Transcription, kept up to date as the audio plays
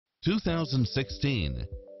2016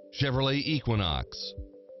 Chevrolet Equinox.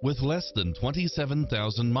 With less than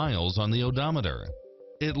 27,000 miles on the odometer,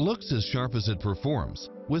 it looks as sharp as it performs,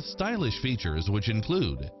 with stylish features which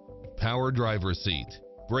include power driver seat,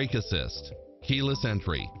 brake assist, keyless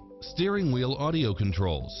entry, steering wheel audio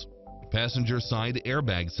controls, passenger side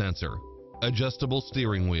airbag sensor, adjustable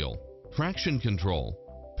steering wheel, traction control,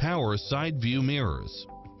 power side view mirrors,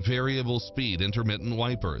 variable speed intermittent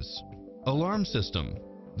wipers, alarm system.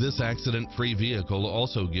 This accident-free vehicle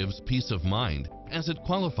also gives peace of mind as it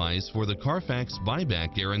qualifies for the Carfax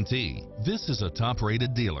buyback guarantee. This is a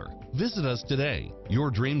top-rated dealer. Visit us today. Your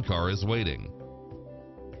dream car is waiting.